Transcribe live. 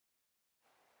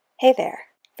Hey there!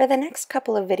 For the next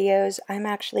couple of videos, I'm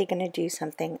actually going to do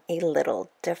something a little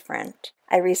different.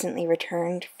 I recently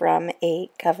returned from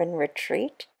a Coven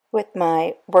retreat with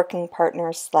my working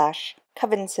partner slash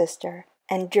Coven sister,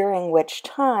 and during which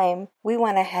time we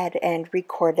went ahead and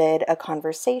recorded a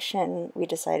conversation we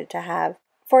decided to have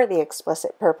for the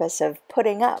explicit purpose of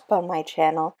putting up on my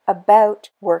channel about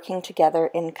working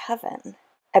together in Coven,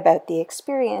 about the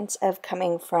experience of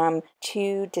coming from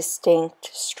two distinct,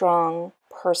 strong,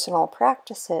 personal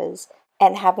practices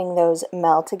and having those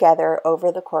meld together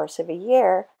over the course of a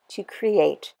year to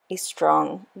create a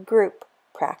strong group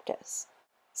practice.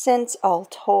 Since all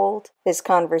told, this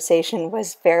conversation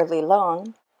was fairly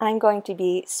long, I'm going to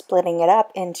be splitting it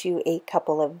up into a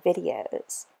couple of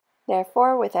videos.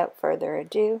 Therefore, without further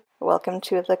ado, welcome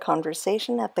to the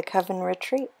conversation at the Coven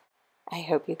retreat. I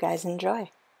hope you guys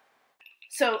enjoy.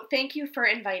 So thank you for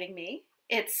inviting me.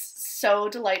 It's so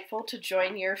delightful to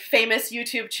join your famous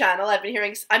YouTube channel. I've been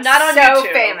hearing, I'm not on YouTube.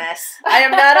 So famous. I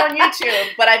am not on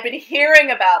YouTube, but I've been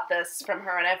hearing about this from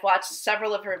her, and I've watched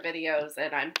several of her videos,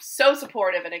 and I'm so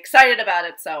supportive and excited about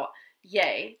it, so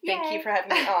yay. Thank you for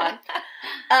having me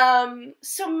on.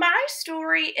 So my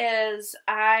story is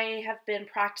I have been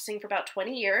practicing for about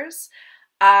 20 years.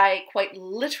 I quite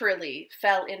literally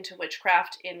fell into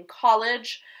witchcraft in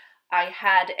college. I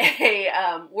had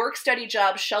a work-study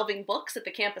job shelving books at the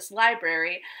campus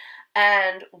library,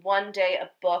 and one day a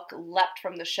book leapt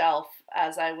from the shelf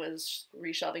as I was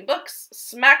reshelving books,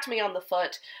 smacked me on the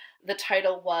foot. The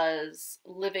title was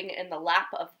Living in the Lap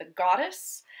of the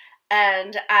Goddess,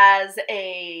 and as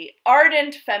a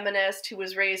ardent feminist who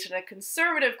was raised in a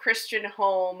conservative Christian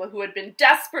home, who had been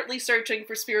desperately searching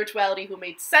for spirituality who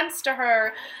made sense to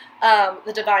her,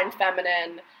 the divine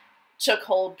feminine took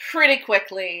hold pretty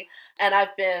quickly, and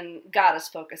I've been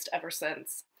goddess-focused ever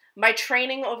since. My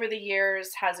training over the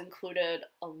years has included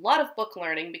a lot of book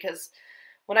learning because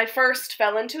when I first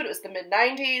fell into it, it was the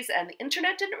mid-90s, and the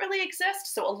internet didn't really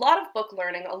exist, so a lot of book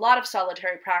learning, a lot of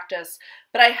solitary practice,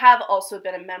 but I have also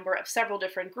been a member of several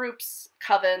different groups,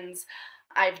 covens.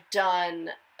 I've done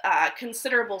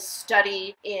considerable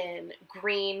study in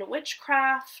green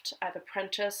witchcraft. I've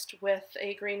apprenticed with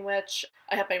a green witch.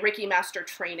 I have my Reiki master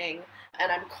training,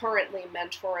 and I'm currently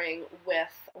mentoring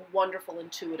with a wonderful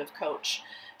intuitive coach.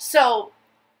 So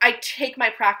I take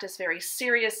my practice very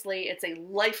seriously. It's a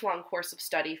lifelong course of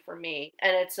study for me,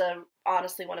 and it's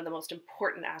honestly one of the most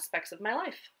important aspects of my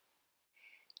life.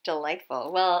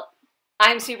 Delightful. Well,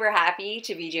 I'm super happy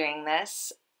to be doing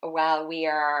this while we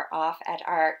are off at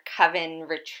our Coven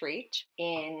retreat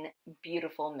in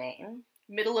beautiful Maine.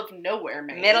 Middle of nowhere,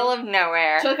 Maine. Middle of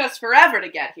nowhere. Took us forever to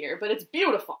get here, but it's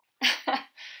beautiful.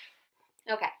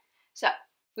 Okay, so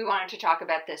we wanted to talk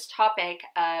about this topic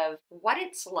of what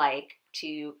it's like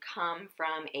to come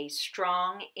from a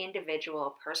strong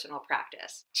individual personal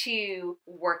practice to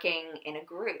working in a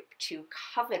group, to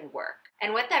coven work,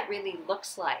 and what that really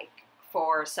looks like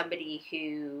for somebody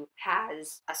who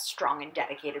has a strong and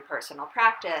dedicated personal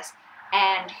practice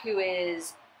and who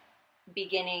is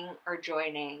beginning or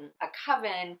joining a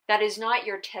coven that is not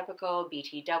your typical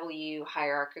BTW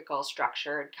hierarchical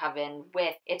structured coven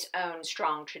with its own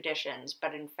strong traditions,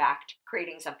 but in fact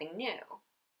creating something new.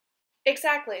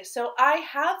 Exactly. So I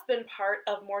have been part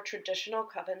of more traditional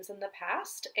covens in the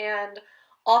past, and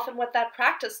often what that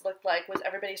practice looked like was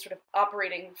everybody sort of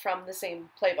operating from the same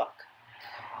playbook.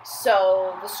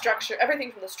 So the structure,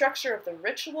 everything from the structure of the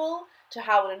ritual to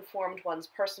how it informed one's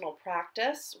personal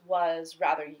practice was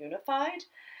rather unified.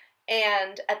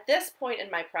 And at this point in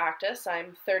my practice,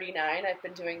 I'm 39, I've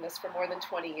been doing this for more than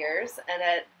 20 years, and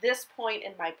at this point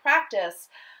in my practice,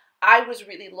 I was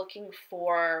really looking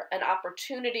for an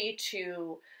opportunity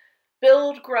to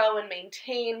build, grow, and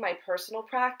maintain my personal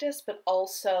practice, but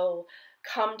also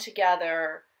come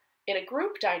together in a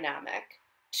group dynamic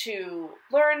to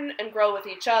learn and grow with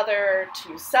each other,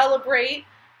 to celebrate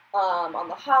on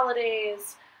the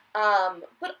holidays,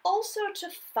 but also to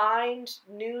find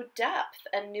new depth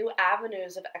and new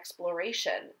avenues of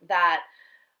exploration that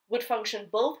would function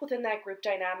both within that group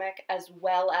dynamic as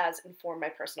well as inform my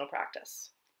personal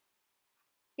practice.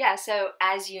 Yeah, so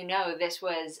as you know, this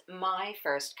was my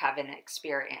first coven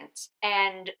experience.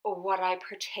 And what I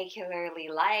particularly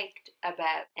liked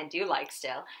about, and do like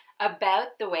still,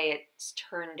 about the way it's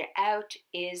turned out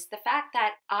is the fact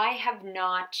that I have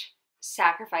not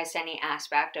sacrificed any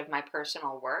aspect of my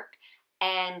personal work,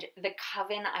 and the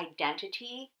coven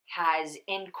identity has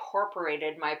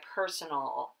incorporated my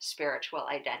personal spiritual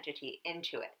identity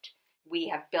into it. We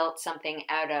have built something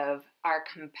out of our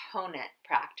component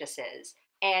practices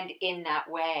and in that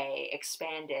way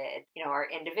expanded, our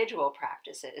individual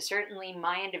practices. Certainly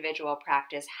my individual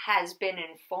practice has been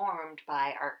informed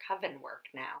by our Coven work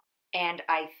now. And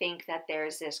I think that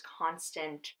there's this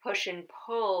constant push and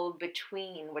pull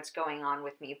between what's going on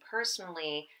with me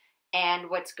personally and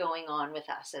what's going on with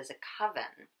us as a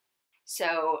Coven.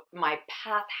 So my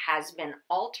path has been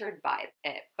altered by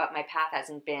it, but my path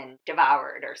hasn't been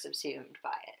devoured or subsumed by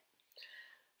it.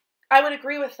 I would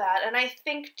agree with that. And I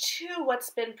think, too, what's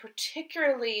been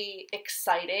particularly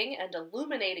exciting and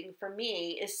illuminating for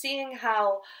me is seeing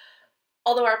how,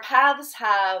 although our paths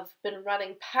have been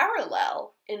running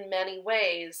parallel in many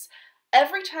ways,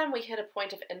 every time we hit a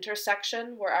point of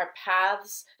intersection where our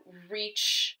paths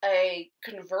reach a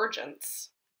convergence,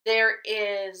 there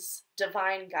is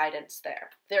divine guidance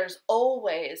there. There's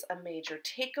always a major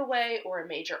takeaway or a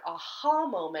major aha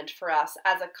moment for us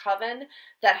as a Coven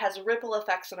that has ripple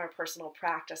effects on our personal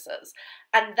practices.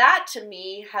 And that, to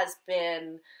me, has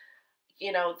been,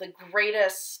 the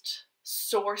greatest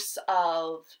source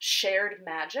of shared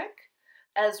magic,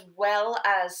 as well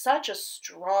as such a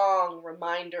strong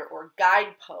reminder or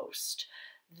guidepost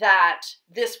that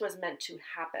this was meant to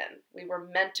happen. We were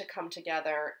meant to come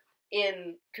together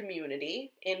in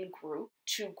community, in group,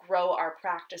 to grow our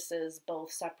practices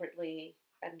both separately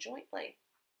and jointly.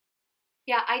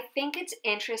 Yeah, I think it's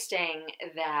interesting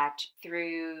that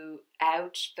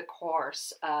throughout the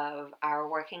course of our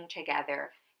working together,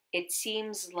 it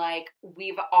seems like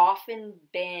we've often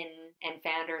been and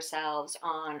found ourselves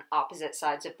on opposite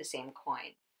sides of the same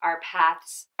coin. Our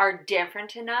paths are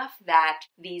different enough that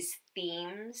these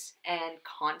themes and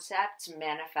concepts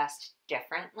manifest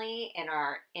differently in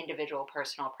our individual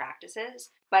personal practices,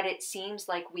 but it seems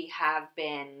like we have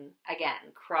been,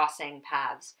 again, crossing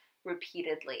paths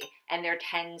repeatedly, and there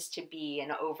tends to be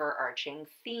an overarching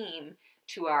theme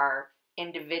to our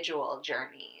individual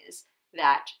journeys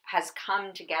that has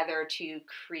come together to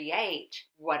create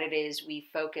what it is we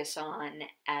focus on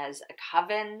as a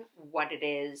Coven, what it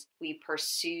is we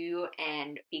pursue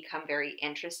and become very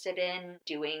interested in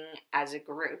doing as a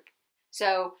group.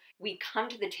 So we come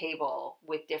to the table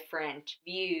with different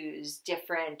views,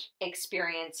 different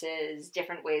experiences,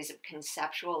 different ways of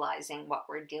conceptualizing what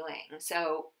we're doing.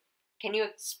 So can you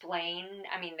explain?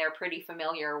 I mean, they're pretty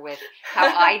familiar with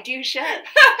how I do shit.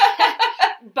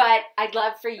 But I'd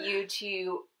love for you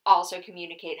to also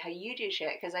communicate how you do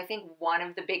shit, because I think one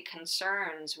of the big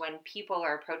concerns when people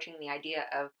are approaching the idea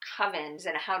of covens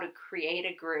and how to create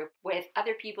a group with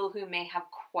other people who may have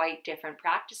quite different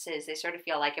practices, they sort of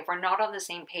feel like if we're not on the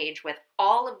same page with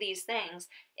all of these things,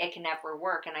 it can never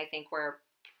work. And I think we're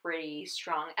pretty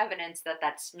strong evidence that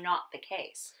that's not the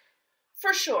case.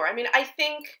 For sure. I mean, I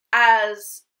think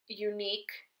as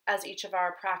unique as each of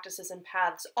our practices and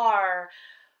paths are,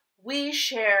 we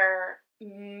share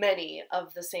many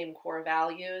of the same core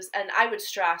values. And I would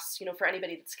stress, for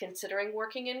anybody that's considering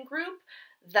working in group,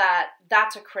 that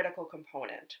that's a critical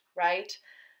component, right?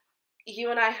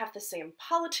 You and I have the same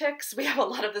politics. We have a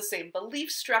lot of the same belief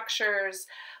structures.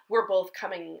 We're both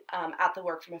coming at the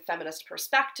work from a feminist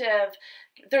perspective.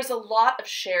 There's a lot of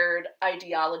shared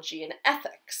ideology and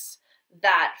ethics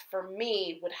that, for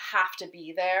me, would have to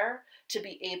be there to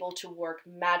be able to work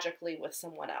magically with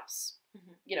someone else.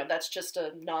 Mm-hmm. That's just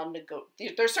a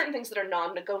non-negotiable. There's certain things that are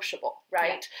non-negotiable,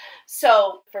 right? Yeah.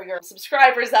 So for your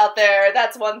subscribers out there,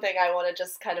 that's one thing I want to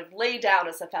just kind of lay down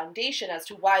as a foundation as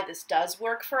to why this does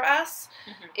work for us,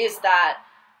 mm-hmm. is that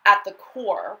at the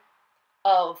core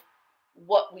of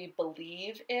what we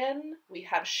believe in, we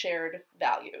have shared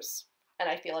values. And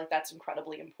I feel like that's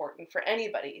incredibly important for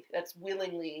anybody that's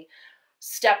willingly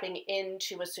stepping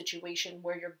into a situation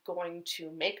where you're going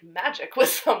to make magic with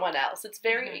someone else. It's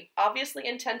very, mm-hmm. obviously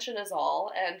intention is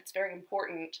all, and it's very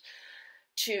important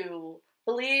to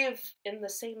believe in the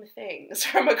same things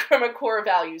from a core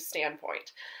value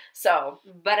standpoint. So,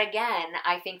 but again,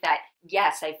 I think that,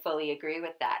 yes, I fully agree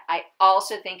with that. I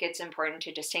also think it's important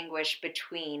to distinguish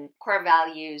between core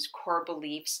values, core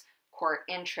beliefs, core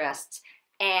interests,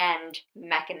 and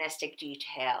mechanistic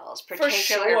details,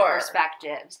 particular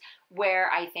perspectives, where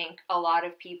I think a lot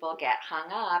of people get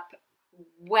hung up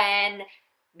when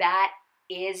that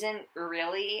isn't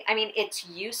really, I mean, it's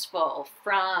useful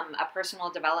from a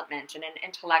personal development and an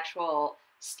intellectual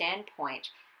standpoint.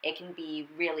 It can be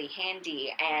really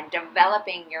handy, and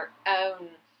developing your own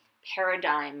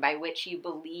paradigm by which you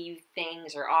believe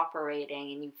things are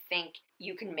operating and you think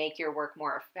you can make your work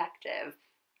more effective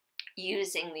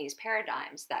using these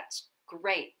paradigms, that's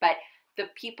great. But the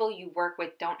people you work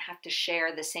with don't have to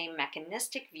share the same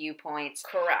mechanistic viewpoints.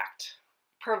 Correct.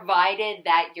 Provided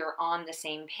that you're on the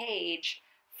same page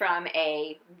from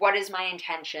what is my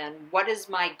intention, what is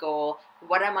my goal,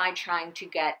 what am I trying to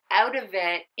get out of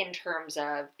it in terms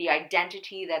of the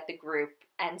identity that the group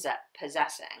ends up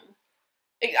possessing.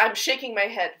 I'm shaking my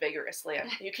head vigorously.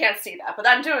 You can't see that, but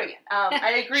I'm doing it.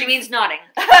 I agree. She means nodding.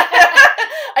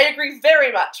 I agree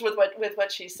very much with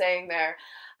what she's saying there.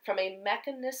 From a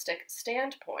mechanistic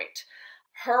standpoint,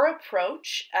 her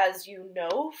approach, as you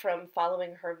know from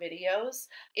following her videos,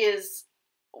 is,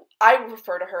 I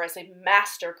refer to her as a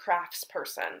master crafts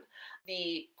person.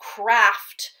 The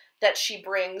craft that she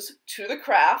brings to the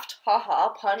craft,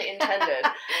 haha, pun intended,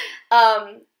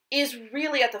 is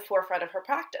really at the forefront of her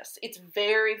practice. It's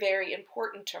very, very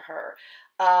important to her.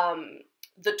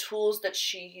 The tools that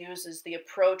she uses, the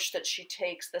approach that she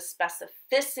takes, the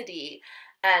specificity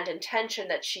and intention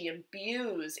that she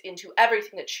imbues into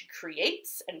everything that she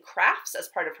creates and crafts as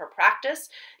part of her practice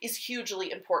is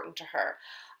hugely important to her.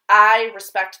 I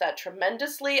respect that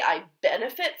tremendously. I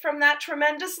benefit from that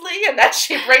tremendously, and that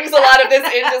she brings a lot of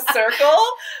this into circle,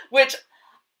 which,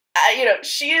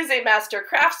 she is a master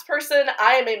craftsperson.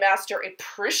 I am a master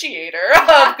appreciator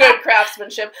of good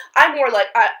craftsmanship. I'm more like,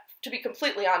 to be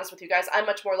completely honest with you guys, I'm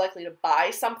much more likely to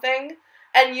buy something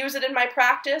and use it in my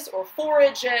practice, or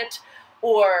forage it,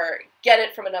 or get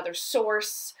it from another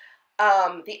source.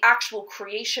 The actual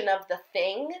creation of the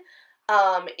thing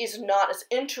is not as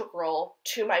integral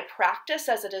to my practice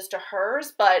as it is to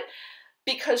hers, but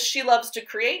because she loves to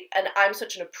create and I'm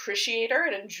such an appreciator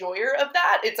and enjoyer of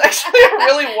that, it's actually a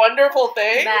really wonderful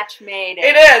thing. Match made.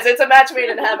 It is. It's a match made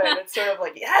in heaven. It's sort of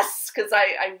like, yes, because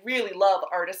I really love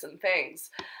artisan things.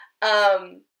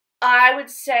 I would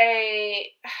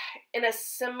say in a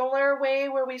similar way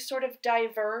where we sort of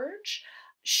diverge,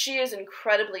 she is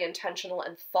incredibly intentional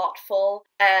and thoughtful,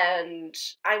 and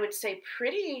I would say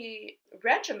pretty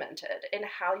regimented in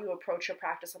how you approach your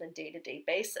practice on a day-to-day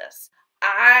basis.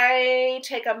 I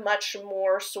take a much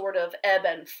more sort of ebb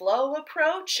and flow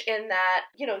approach in that,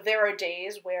 there are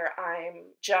days where I'm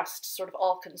just sort of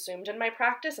all consumed in my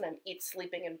practice and I'm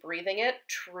sleeping and breathing it,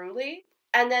 truly.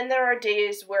 And then there are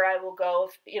days where I will go,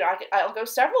 I'll go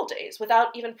several days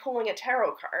without even pulling a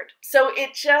tarot card. So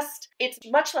it's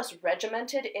much less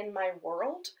regimented in my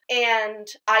world. And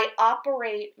I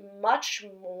operate much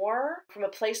more from a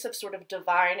place of sort of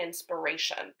divine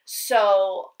inspiration.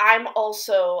 So I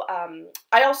also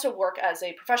work as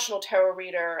a professional tarot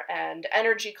reader and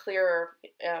energy clearer,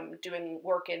 doing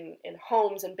work in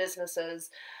homes and businesses.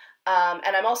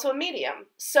 And I'm also a medium.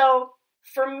 So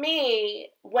for me,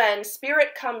 when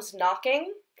spirit comes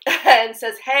knocking and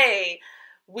says, hey,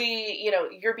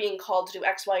 you're being called to do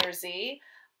X, Y, or Z,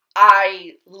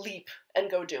 I leap and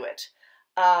go do it.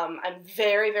 I'm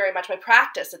very, very much, my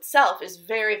practice itself is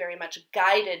very, very much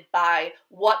guided by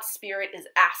what spirit is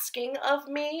asking of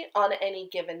me on any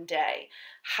given day,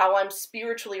 how I'm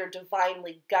spiritually or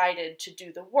divinely guided to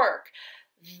do the work.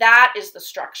 That is the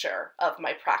structure of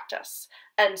my practice.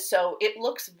 And so it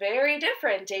looks very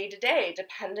different day to day,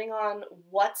 depending on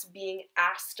what's being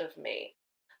asked of me.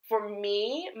 For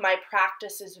me, my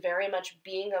practice is very much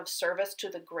being of service to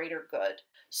the greater good.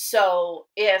 So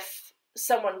if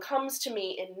someone comes to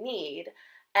me in need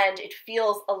and it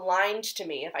feels aligned to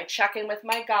me, if I check in with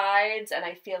my guides and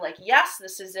I feel like, yes,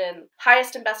 this is in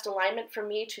highest and best alignment for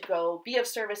me to go be of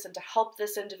service and to help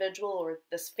this individual or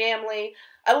this family,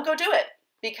 I will go do it.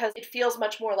 Because it feels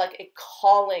much more like a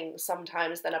calling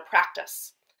sometimes than a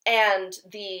practice. And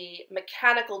the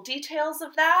mechanical details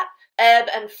of that ebb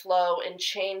and flow and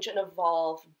change and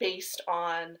evolve based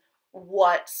on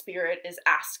what spirit is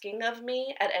asking of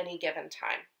me at any given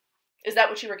time. Is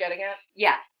that what you were getting at?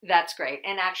 Yeah, that's great.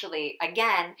 And actually,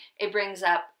 again, it brings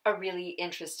up a really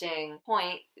interesting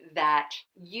point that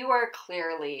you are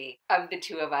clearly, of the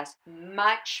two of us,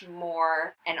 much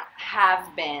more, and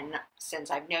have been since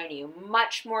I've known you,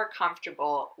 much more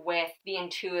comfortable with the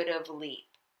intuitive leap,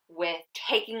 with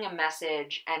taking a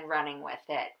message and running with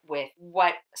it, with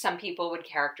what some people would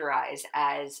characterize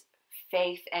as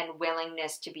faith and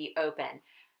willingness to be open.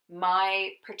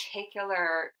 My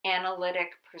particular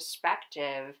analytic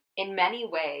perspective, in many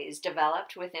ways,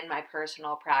 developed within my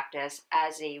personal practice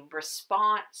as a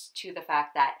response to the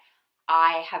fact that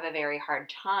I have a very hard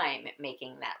time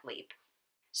making that leap.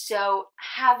 So,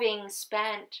 having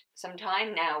spent some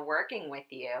time now working with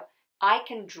you, I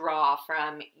can draw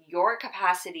from your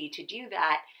capacity to do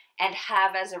that and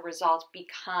have, as a result,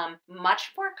 become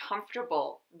much more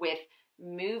comfortable with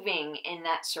moving in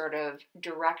that sort of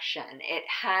direction. It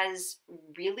has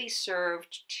really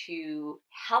served to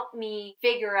help me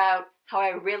figure out how I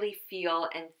really feel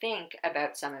and think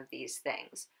about some of these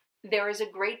things. there is a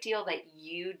great deal that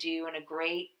you do and a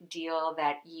great deal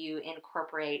that you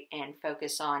incorporate and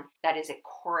focus on that is a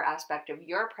core aspect of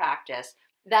your practice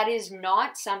that is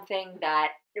not something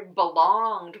that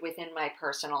belonged within my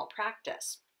personal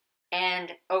practice.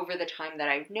 And over the time that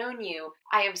I've known you,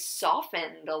 I have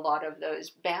softened a lot of those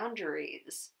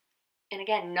boundaries. And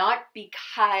again, not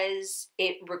because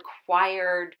it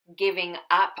required giving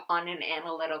up on an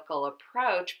analytical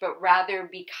approach, but rather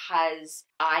because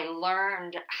I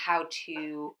learned how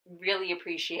to really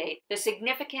appreciate the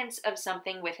significance of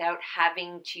something without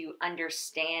having to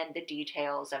understand the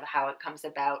details of how it comes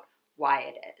about, why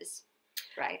it is,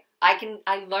 right?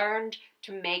 I learned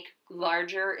to make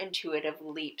larger intuitive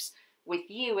leaps with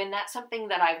you, and that's something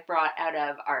that I've brought out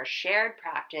of our shared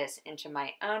practice into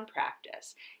my own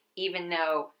practice. Even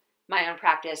though my own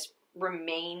practice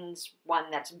remains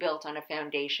one that's built on a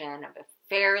foundation of a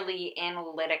fairly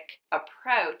analytic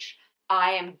approach,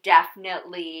 I am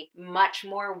definitely much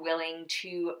more willing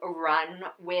to run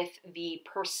with the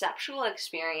perceptual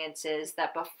experiences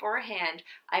that beforehand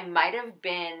I might have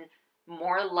been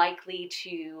more likely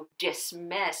to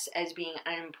dismiss as being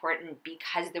unimportant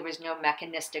because there was no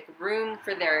mechanistic room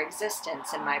for their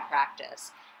existence in my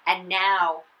practice. And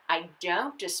now I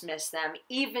don't dismiss them,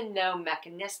 even though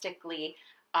mechanistically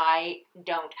I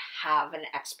don't have an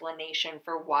explanation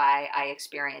for why I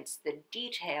experience the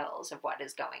details of what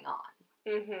is going on.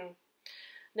 Mm-hmm.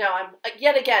 No, I'm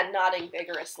yet again nodding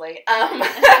vigorously.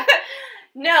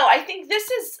 No, I think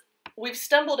we've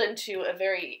stumbled into a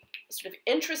very sort of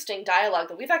interesting dialogue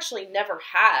that we've actually never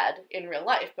had in real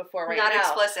life before right now. Not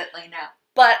explicitly, no.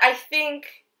 But I think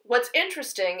what's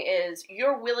interesting is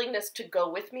your willingness to go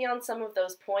with me on some of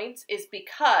those points is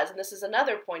because, and this is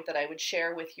another point that I would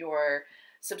share with your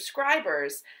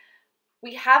subscribers,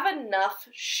 we have enough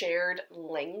shared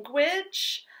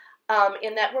language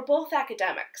in that we're both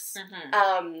academics.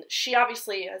 Mm-hmm. She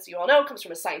obviously, as you all know, comes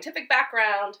from a scientific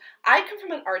background. I come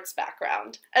from an arts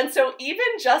background. And so even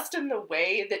just in the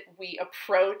way that we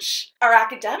approach our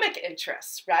academic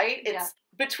interests, right? It's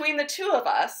between the two of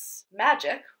us,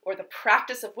 magic, or the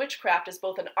practice of witchcraft, is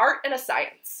both an art and a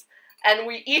science. And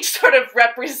we each sort of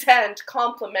represent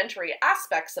complementary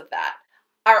aspects of that.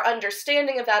 Our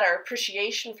understanding of that, our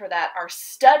appreciation for that, our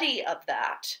study of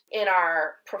that in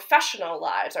our professional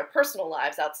lives, our personal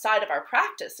lives, outside of our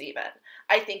practice even,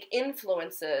 I think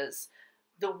influences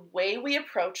the way we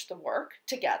approach the work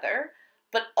together,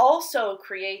 but also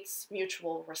creates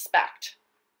mutual respect.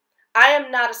 I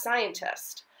am not a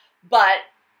scientist, but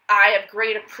I have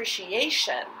great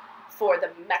appreciation for the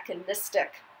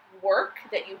mechanistic work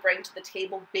that you bring to the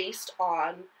table based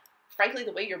on, frankly,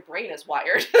 the way your brain is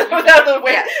wired, the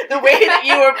way that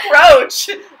you approach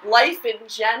life in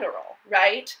general,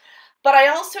 right? But I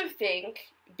also think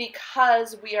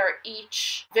because we are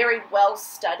each very well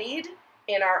studied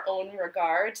in our own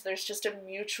regards, there's just a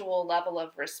mutual level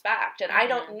of respect. And I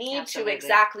don't need to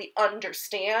exactly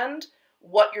understand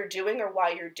what you're doing or why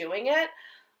you're doing it.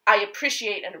 I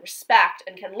appreciate and respect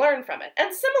and can learn from it.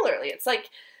 And similarly, it's like,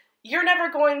 you're never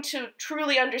going to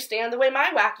truly understand the way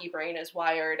my wacky brain is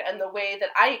wired and the way that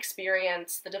I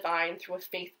experience the divine through a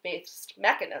faith-based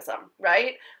mechanism,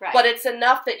 right? But it's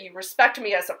enough that you respect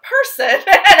me as a person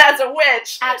and as a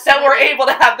witch that we're able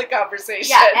to have the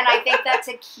conversation. Yeah, and I think that's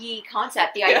a key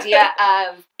concept, the idea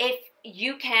of if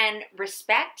you can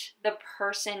respect the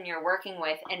person you're working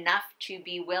with enough to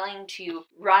be willing to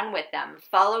run with them,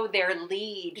 follow their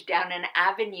lead down an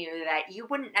avenue that you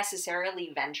wouldn't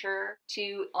necessarily venture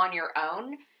to on your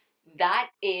own, that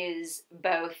is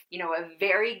both, a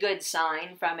very good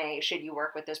sign from a should you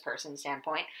work with this person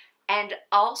standpoint, and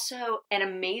also an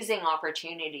amazing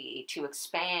opportunity to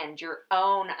expand your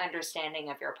own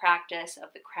understanding of your practice, of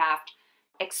the craft,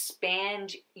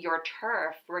 expand your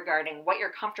turf regarding what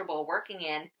you're comfortable working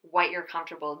in, what you're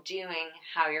comfortable doing,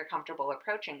 how you're comfortable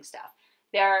approaching stuff.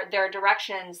 There are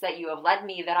directions that you have led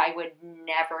me that I would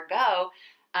never go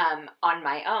on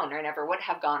my own, or never would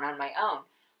have gone on my own.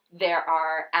 There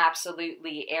are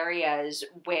absolutely areas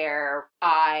where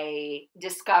I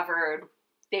discovered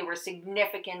they were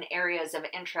significant areas of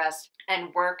interest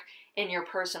and work in your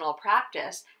personal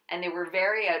practice, and they were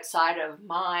very outside of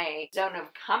my zone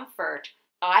of comfort.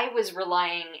 I was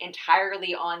relying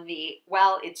entirely on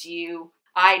it's you.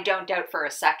 I don't doubt for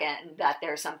a second that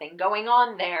there's something going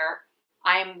on there.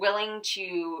 I'm willing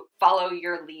to follow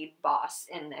your lead, boss,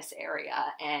 in this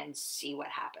area and see what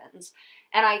happens.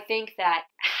 And I think that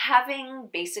having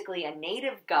basically a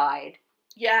native guide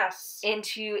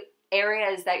into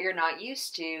areas that you're not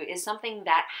used to is something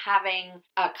that having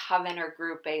a coven or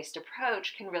group-based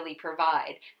approach can really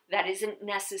provide. That isn't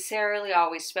necessarily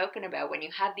always spoken about when you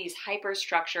have these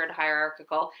hyper-structured,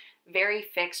 hierarchical, very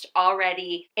fixed,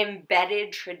 already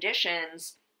embedded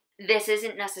traditions, this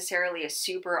isn't necessarily a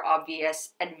super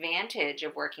obvious advantage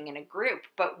of working in a group.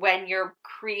 But when you're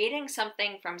creating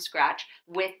something from scratch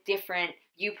with different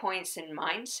viewpoints and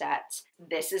mindsets,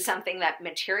 this is something that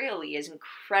materially is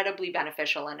incredibly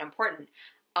beneficial and important.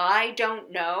 I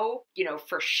don't know,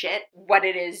 for shit what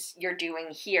it is you're doing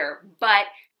here, but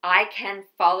I can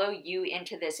follow you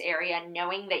into this area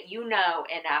knowing that you know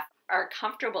enough, are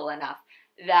comfortable enough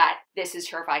that this is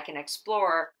turf I can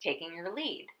explore, taking your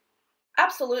lead.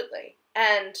 Absolutely.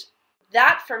 And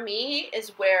that, for me, is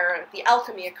where the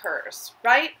alchemy occurs,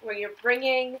 right? Where you're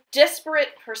bringing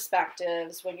disparate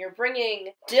perspectives, when you're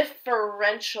bringing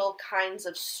differential kinds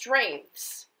of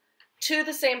strengths to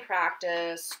the same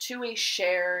practice, to a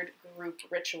shared group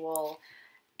ritual.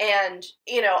 And,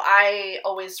 I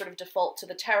always sort of default to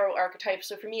the tarot archetype.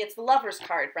 So for me, it's the Lover's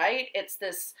card, right? It's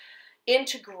this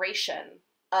integration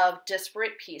of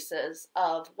disparate pieces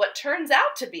of what turns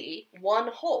out to be one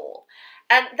whole.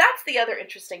 And that's the other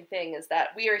interesting thing, is that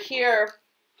we're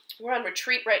on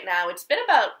retreat right now. It's been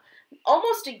about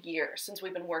almost a year since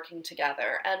we've been working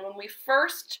together. And when we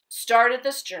first started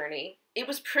this journey, it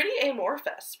was pretty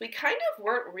amorphous. We kind of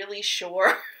weren't really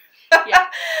sure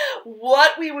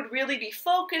what we would really be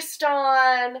focused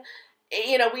on.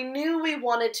 We knew we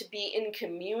wanted to be in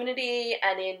community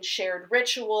and in shared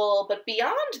ritual, but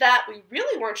beyond that, we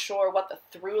really weren't sure what the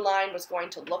through line was going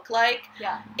to look like.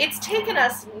 Yeah. It's taken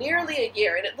us nearly a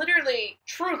year, and it literally,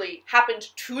 truly happened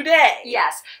today.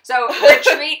 Yes. So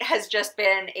retreat has just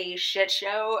been a shit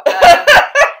show of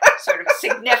sort of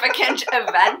significant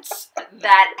events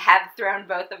that have thrown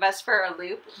both of us for a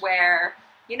loop, where,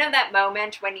 that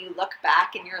moment when you look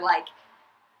back and you're like,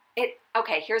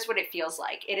 okay, here's what it feels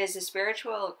like. It is a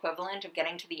spiritual equivalent of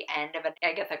getting to the end of an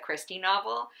Agatha Christie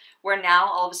novel, where now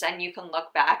all of a sudden you can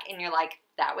look back and you're like,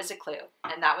 that was a clue,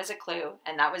 and that was a clue,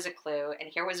 and that was a clue, and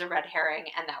here was a red herring,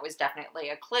 and that was definitely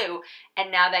a clue. And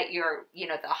now that you're,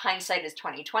 the hindsight is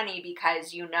 20/20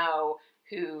 because you know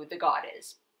who the god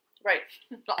is. Right.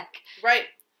 Right.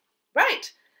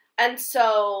 Right. And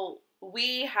so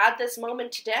we had this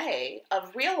moment today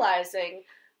of realizing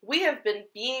we have been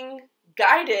being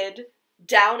guided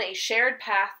down a shared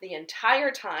path the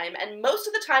entire time, and most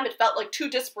of the time it felt like two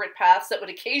disparate paths that would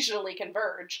occasionally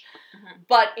converge. Mm-hmm.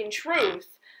 But in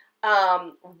truth,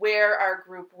 where our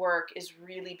group work is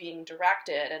really being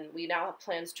directed, and we now have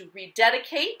plans to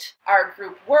rededicate our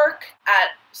group work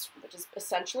which is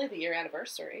essentially the year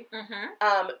anniversary,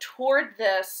 toward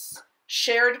this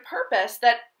shared purpose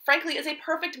that, frankly, is a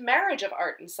perfect marriage of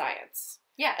art and science.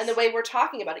 Yes. And the way we're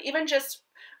talking about it, even just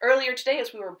earlier today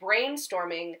as we were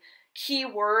brainstorming key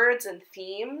words and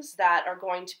themes that are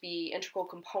going to be integral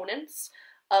components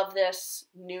of this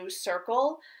new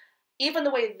circle, even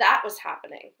the way that was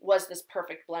happening was this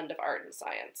perfect blend of art and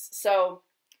science. So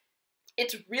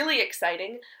it's really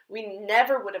exciting. We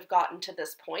never would have gotten to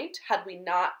this point had we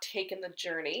not taken the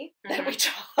journey that we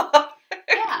took.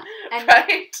 Yeah.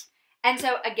 Right? And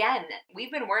so, again,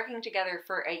 we've been working together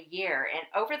for a year, and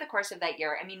over the course of that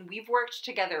year, we've worked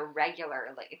together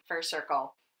regularly for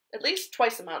Circle. At least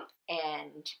twice a month.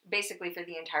 And basically for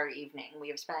the entire evening, we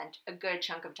have spent a good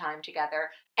chunk of time together.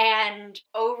 And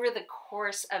over the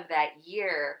course of that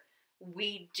year,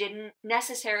 we didn't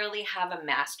necessarily have a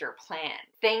master plan.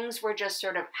 Things were just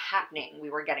sort of happening. We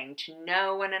were getting to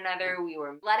know one another. We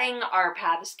were letting our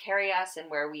paths carry us, and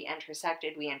where we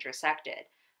intersected, we intersected.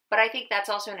 But I think that's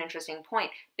also an interesting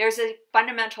point. There's a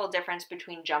fundamental difference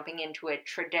between jumping into a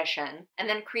tradition and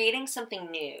then creating something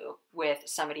new with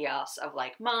somebody else of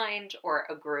like mind or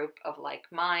a group of like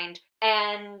mind.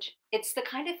 And it's the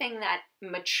kind of thing that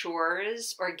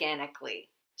matures organically.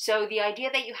 So the idea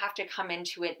that you have to come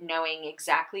into it knowing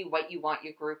exactly what you want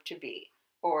your group to be,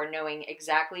 or knowing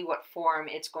exactly what form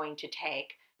it's going to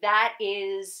take, that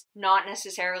is not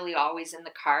necessarily always in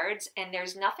the cards, and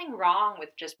there's nothing wrong with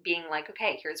just being like,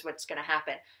 okay, here's what's going to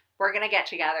happen. We're going to get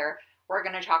together, we're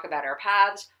going to talk about our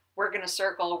paths, we're going to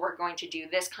circle, we're going to do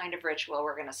this kind of ritual,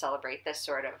 we're going to celebrate this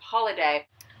sort of holiday,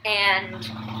 and,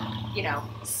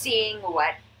 seeing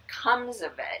what comes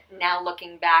of it. Now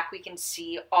looking back, we can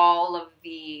see all of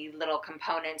the little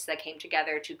components that came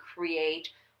together to create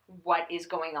what is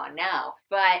going on now.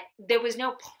 But there was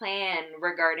no plan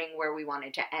regarding where we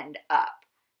wanted to end up.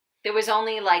 There was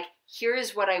only like,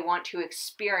 here's what I want to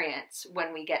experience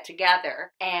when we get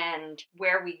together, and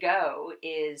where we go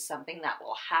is something that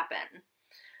will happen.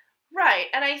 Right,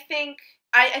 and I think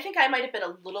I might have been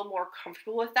a little more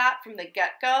comfortable with that from the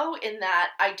get-go, in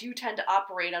that I do tend to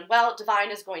operate on, well, divine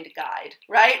is going to guide,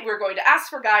 right? We're going to ask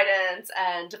for guidance,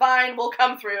 and divine will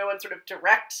come through and sort of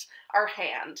direct our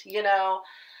hand,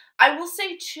 I will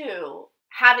say, too,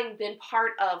 having been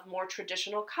part of more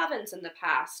traditional covens in the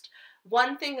past,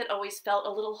 one thing that always felt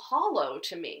a little hollow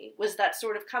to me was that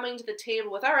sort of coming to the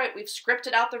table with, all right, we've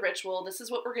scripted out the ritual, this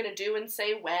is what we're going to do and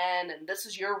say when, and this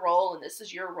is your role, and this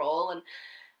is your role, and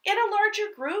in a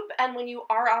larger group, and when you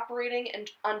are operating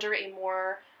under a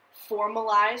more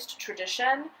formalized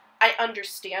tradition, I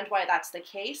understand why that's the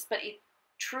case, but it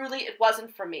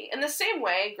wasn't for me. In the same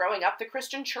way, growing up, the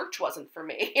Christian church wasn't for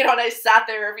me. And I sat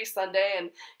there every Sunday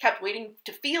and kept waiting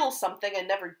to feel something and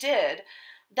never did.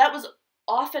 That was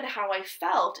often how I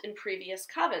felt in previous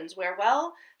covens, where,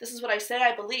 well, this is what I say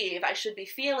I believe, I should be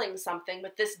feeling something,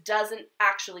 but this doesn't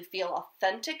actually feel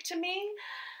authentic to me.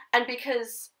 And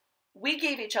because we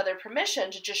gave each other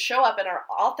permission to just show up in our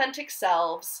authentic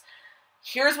selves,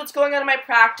 here's what's going on in my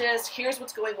practice, here's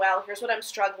what's going well, here's what I'm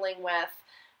struggling with,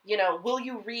 will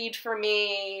you read for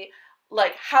me?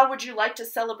 Like, how would you like to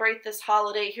celebrate this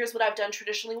holiday? Here's what I've done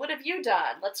traditionally. What have you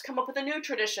done? Let's come up with a new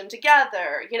tradition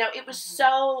together. It was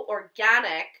so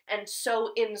organic and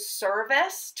so in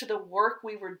service to the work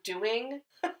we were doing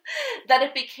that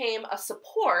it became a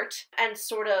support and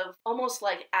sort of almost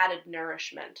like added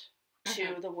nourishment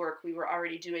to the work we were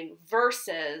already doing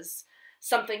versus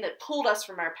something that pulled us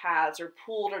from our paths or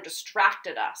pulled or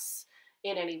distracted us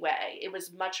in any way. It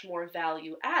was much more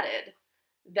value added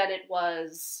than it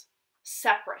was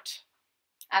separate.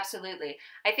 Absolutely.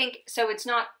 I think, so it's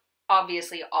not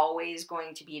obviously always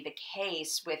going to be the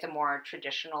case with a more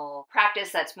traditional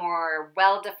practice that's more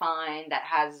well-defined, that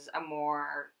has a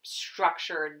more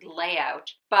structured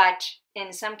layout. But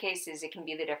in some cases, it can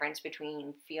be the difference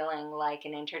between feeling like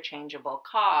an interchangeable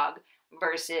cog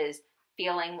versus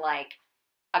feeling like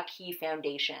a key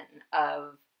foundation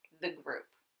of the group,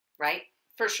 right?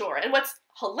 For sure. And what's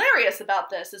hilarious about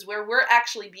this is where we're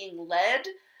actually being led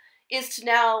is to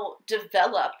now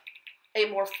develop a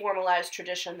more formalized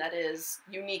tradition that is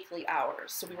uniquely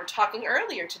ours. So we were talking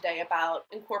earlier today about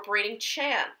incorporating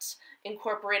chant,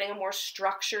 incorporating a more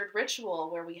structured ritual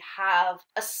where we have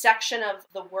a section of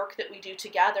the work that we do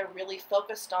together really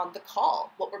focused on the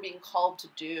call, what we're being called to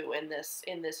do in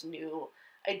this new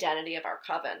identity of our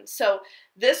coven. So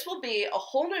this will be a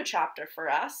whole new chapter for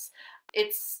us.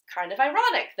 It's kind of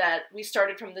ironic that we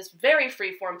started from this very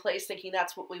free-form place thinking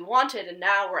that's what we wanted, and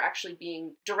now we're actually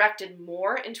being directed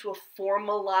more into a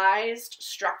formalized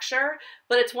structure,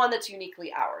 but it's one that's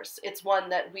uniquely ours. It's one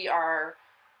that we are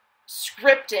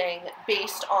scripting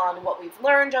based on what we've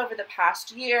learned over the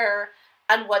past year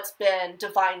and what's been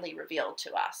divinely revealed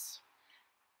to us.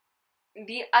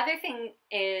 The other thing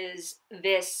is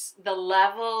the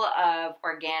level of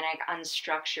organic,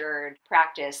 unstructured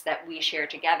practice that we share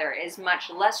together is much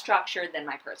less structured than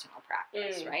my personal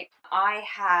practice, right? I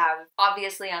have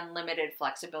obviously unlimited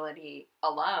flexibility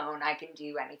alone. I can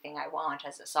do anything I want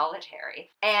as a solitary.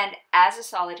 And as a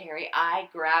solitary, I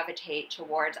gravitate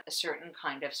towards a certain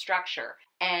kind of structure.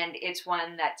 And it's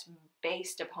one that's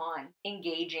based upon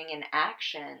engaging in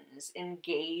actions,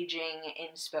 engaging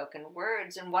in spoken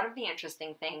words. And one of the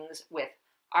interesting things with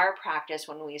our practice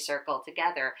when we circle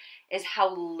together is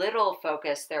how little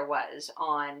focus there was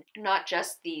on not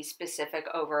just the specific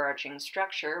overarching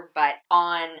structure, but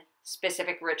on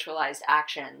specific ritualized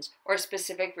actions or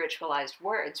specific ritualized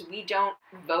words. We don't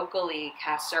vocally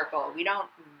cast circle. We don't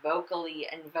vocally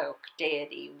invoke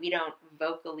deity. We don't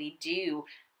vocally do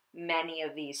many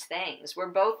of these things. We're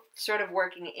both sort of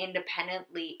working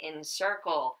independently in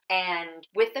circle, and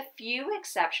with a few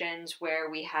exceptions where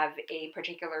we have a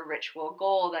particular ritual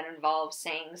goal that involves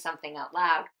saying something out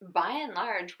loud, by and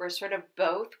large, we're sort of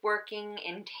both working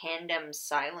in tandem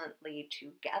silently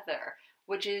together,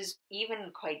 which is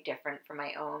even quite different from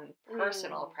my own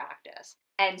personal practice.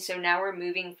 And so now we're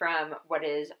moving from what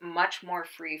is much more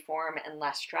free form and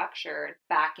less structured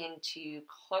back into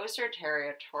closer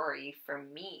territory for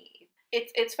me.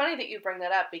 It's funny that you bring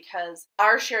that up because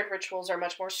our shared rituals are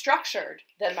much more structured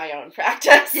than my own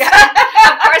practice. Yeah,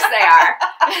 of course they are.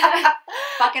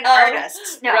 Fucking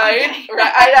artists. No, right?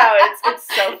 Right. I know,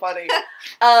 it's so funny.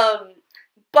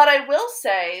 But I will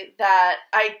say that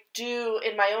I do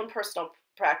in my own personal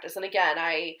practice, and again,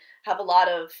 I have a lot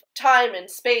of time and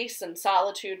space and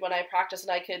solitude when I practice,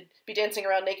 and I could be dancing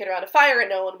around naked around a fire and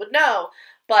no one would know,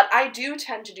 but I do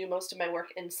tend to do most of my work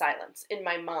in silence, in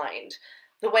my mind.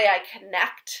 The way I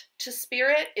connect to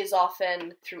spirit is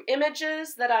often through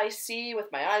images that I see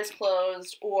with my eyes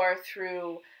closed, or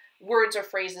through words or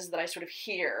phrases that I sort of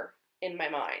hear in my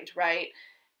mind, right?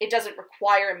 It doesn't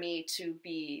require me to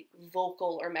be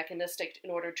vocal or mechanistic in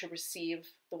order to receive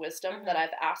the wisdom that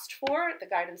I've asked for, the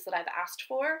guidance that I've asked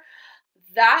for.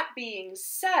 that being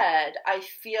said, I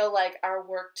feel like our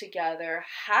work together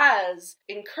has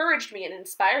encouraged me and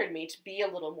inspired me to be a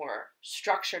little more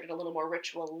structured and a little more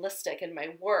ritualistic in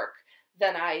my work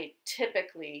than I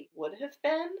typically would have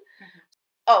been. Mm-hmm.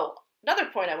 Oh, another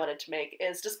point I wanted to make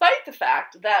is despite the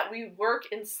fact that we work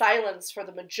in silence for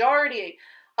the majority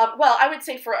of, well, I would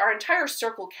say for our entire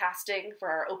circle casting, for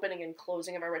our opening and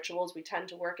closing of our rituals, we tend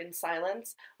to work in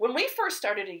silence. When we first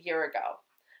started a year ago,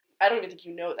 I don't even think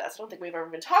you know this. I don't think we've ever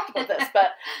even talked about this,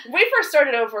 but when we first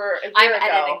started over a year ago.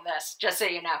 I'm editing this, just so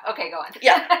you know. Okay, go on.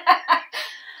 Yeah.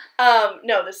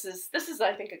 No, this is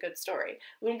I think a good story.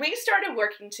 When we started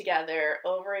working together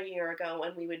over a year ago,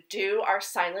 when we would do our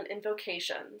silent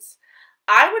invocations,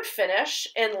 I would finish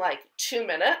in like 2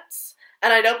 minutes,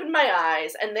 and I'd open my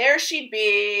eyes, and there she'd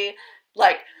be,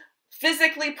 like,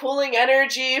 physically pulling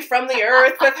energy from the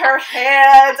earth with her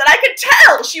hands, and I could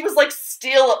tell she was, like,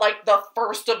 still at, like, the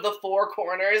first of the 4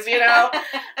 corners, you know?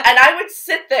 And I would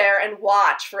sit there and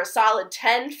watch for a solid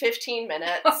 10, 15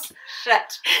 minutes, oh,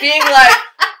 shit. being like,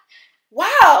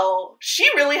 wow, she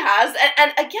really has,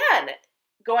 and again,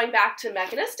 going back to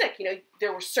mechanistic, you know,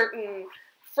 there were certain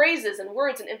phrases and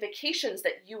words and invocations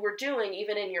that you were doing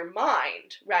even in your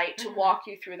mind, right, to walk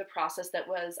you through the process that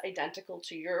was identical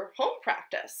to your home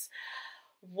practice.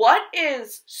 What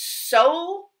is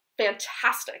so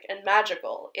fantastic and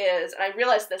magical is, and I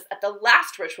realized this at the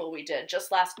last ritual we did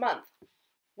just last month,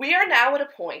 we are now at a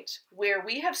point where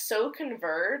we have so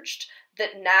converged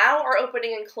that now our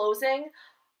opening and closing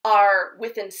are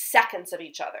within seconds of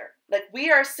each other. Like, we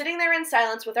are sitting there in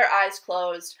silence with our eyes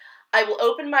closed. I will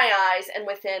open my eyes, and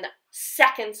within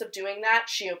seconds of doing that,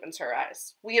 she opens her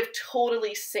eyes. We have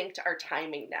totally synced our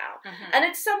timing now. And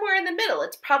it's somewhere in the middle.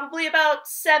 It's probably about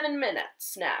 7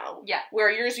 minutes now. Yeah. Where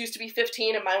yours used to be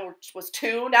 15 and mine was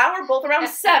 2. Now we're both around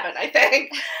 7, I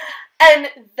think. And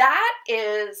that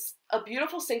is a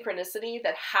beautiful synchronicity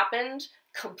that happened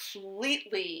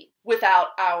completely without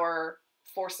our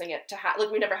forcing it to happen.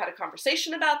 Like, we never had a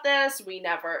conversation about this. We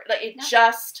never, like, it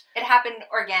just... It happened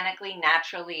organically,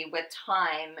 naturally. With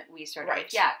time, we sort of,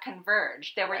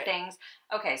 converged. There were things...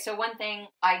 Okay, so one thing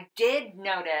I did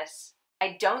notice,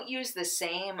 I don't use the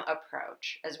same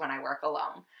approach as when I work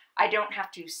alone. I don't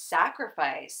have to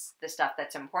sacrifice the stuff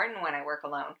that's important when I work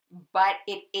alone, but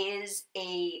it is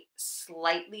a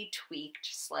slightly tweaked,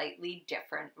 slightly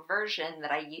different version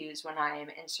that I use when I am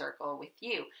in circle with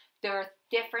you. There are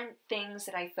different things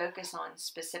that I focus on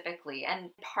specifically,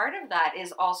 and part of that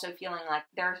is also feeling like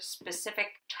there are specific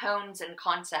tones and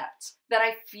concepts that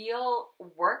I feel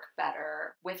work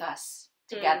better with us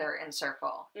together in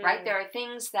circle, right? There are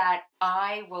things that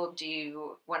I will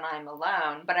do when I'm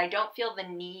alone, but I don't feel the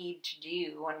need to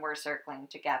do when we're circling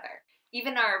together.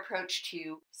 Even our approach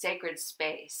to sacred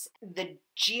space, the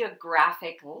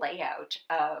geographic layout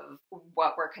of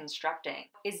what we're constructing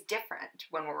is different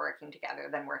when we're working together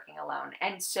than working alone.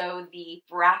 And so the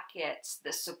brackets,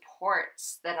 the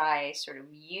supports that I sort of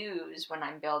use when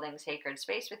I'm building sacred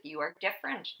space with you are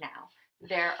different now.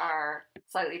 There are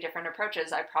slightly different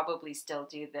approaches. I probably still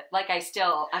do that. Like,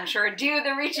 I'm sure, do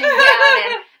the reaching down,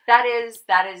 and that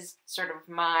is sort of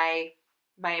my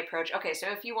approach. Okay, so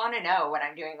if you want to know what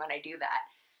I'm doing when I do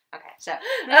that, okay, so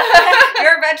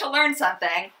you're about to learn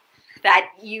something that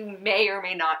you may or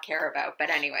may not care about. But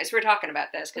anyways, we're talking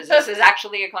about this because this is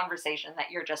actually a conversation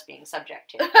that you're just being subject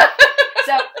to.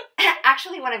 So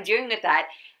actually what I'm doing with that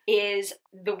is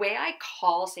the way I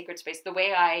call sacred space, the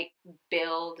way I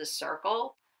build a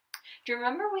circle. Do you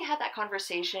remember we had that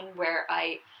conversation where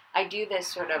I do this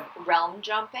sort of realm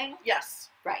jumping? Yes.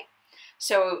 Right.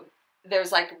 So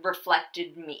there's like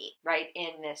reflected me, right,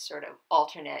 in this sort of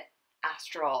alternate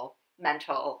astral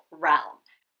mental realm.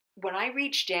 When I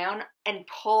reach down and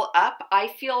pull up, I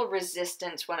feel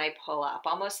resistance when I pull up,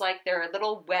 almost like there are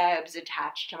little webs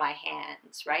attached to my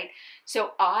hands, right?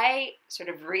 So I sort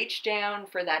of reach down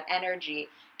for that energy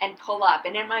and pull up.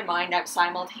 And in my mind, I'm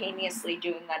simultaneously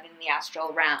doing that in the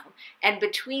astral realm. And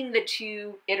between the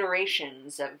two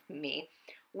iterations of me,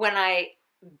 when I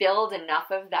build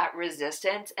enough of that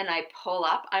resistance and I pull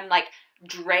up, I'm like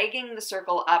dragging the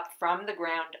circle up from the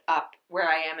ground up where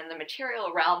I am in the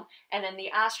material realm, and then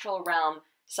the astral realm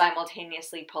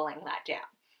simultaneously pulling that down.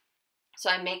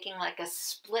 So I'm making like a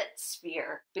split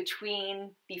sphere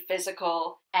between the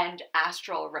physical and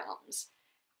astral realms.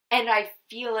 And I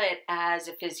feel it as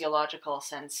a physiological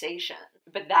sensation.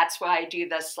 But that's why I do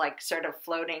this like sort of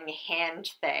floating hand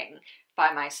thing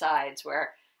by my sides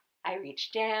where I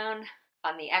reach down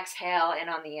on the exhale,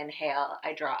 and on the inhale,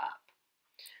 I draw up.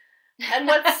 And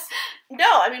there's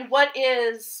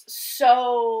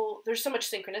so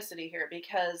much synchronicity here,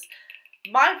 because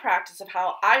my practice of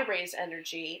how I raise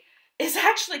energy is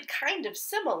actually kind of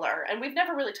similar. And we've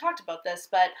never really talked about this,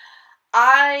 but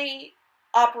I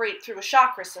operate through a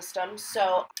chakra system.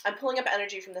 So I'm pulling up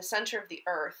energy from the center of the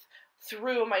earth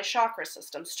through my chakra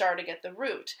system, starting at the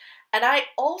root. And I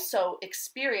also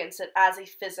experience it as a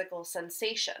physical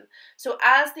sensation. So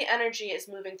as the energy is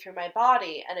moving through my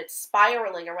body and it's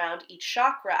spiraling around each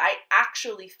chakra, I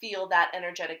actually feel that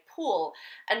energetic pull.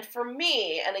 And for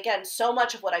me, and again, so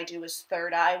much of what I do is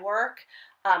third eye work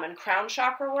and crown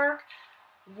chakra work.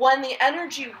 When the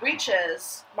energy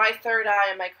reaches my third eye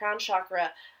and my crown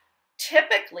chakra,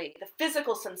 typically the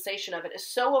physical sensation of it is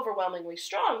so overwhelmingly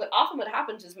strong that often what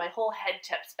happens is my whole head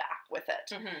tips back with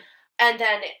it. Mm-hmm. And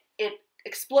then it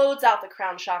explodes out the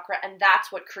crown chakra, and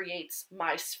that's what creates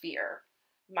my sphere,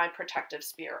 my protective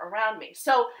sphere around me.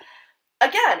 So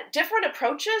again, different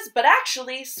approaches, but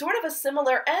actually sort of a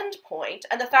similar end point.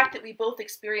 And the fact that we both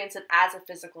experience it as a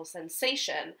physical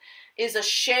sensation is a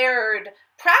shared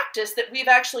practice that we've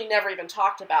actually never even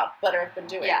talked about, but have been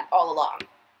doing all along.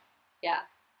 Yeah.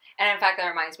 And in fact, that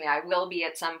reminds me, I will be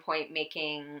at some point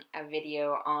making a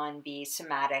video on the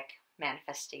somatic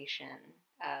manifestation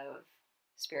of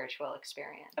spiritual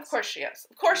experience. Of course she is.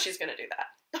 Of course she's going to do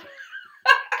that.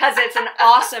 Because it's an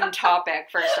awesome topic,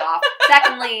 first off.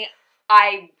 Secondly,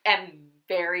 I am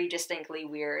very distinctly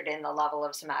weird in the level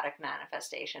of somatic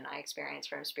manifestation I experience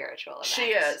from spiritual events. She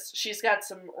is. She's got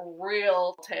some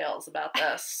real tales about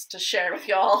this to share with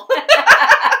y'all.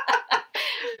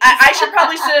 I should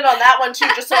probably sit in on that one too,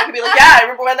 just so I can be like, yeah, I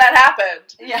remember when that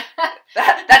happened. Yeah.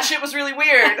 That shit was really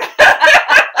weird.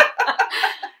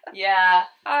 Yeah.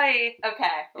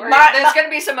 There's going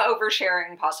to be some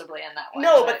oversharing possibly in that one.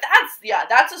 No, but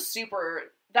that's a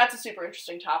super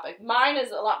interesting topic. Mine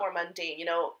is a lot more mundane. You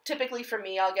know, typically for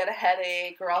me, I'll get a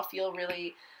headache or I'll feel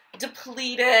really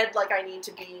depleted, like I need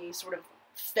to be sort of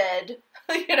fed,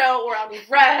 you know, or I'll need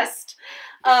rest.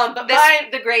 But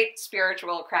the great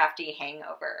spiritual crafty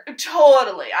hangover.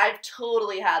 Totally. I've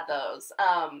totally had those.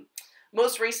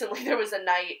 Most recently, there was a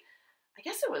night, I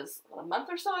guess it was a month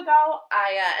or so ago,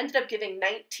 I ended up giving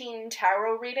 19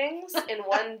 tarot readings in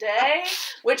one day,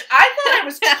 which I thought I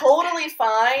was totally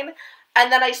fine.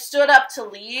 And then I stood up to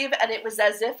leave, and it was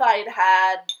as if I'd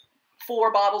had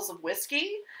 4 bottles of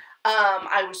whiskey.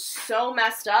 I was so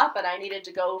messed up, and I needed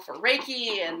to go for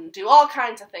Reiki and do all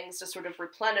kinds of things to sort of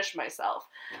replenish myself.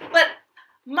 But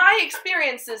my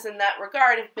experiences in that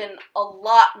regard have been a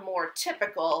lot more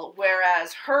typical,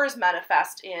 whereas hers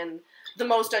manifest in the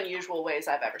most unusual ways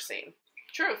I've ever seen.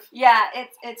 Truth. Yeah,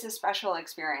 it's a special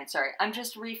experience. Sorry, I'm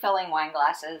just refilling wine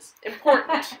glasses.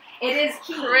 Important. It is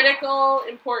key. Critical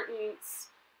importance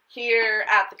here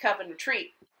at the Coven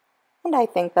retreat. And I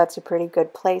think that's a pretty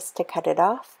good place to cut it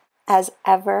off. As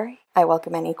ever, I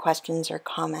welcome any questions or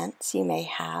comments you may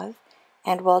have,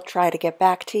 and we'll try to get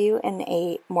back to you in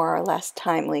a more or less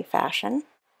timely fashion.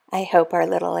 I hope our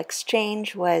little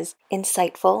exchange was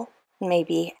insightful,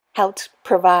 maybe helped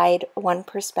provide one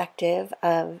perspective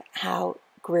of how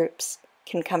groups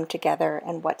can come together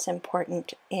and what's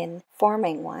important in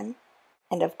forming one.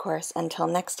 And of course, until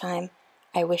next time,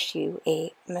 I wish you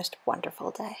a most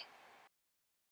wonderful day.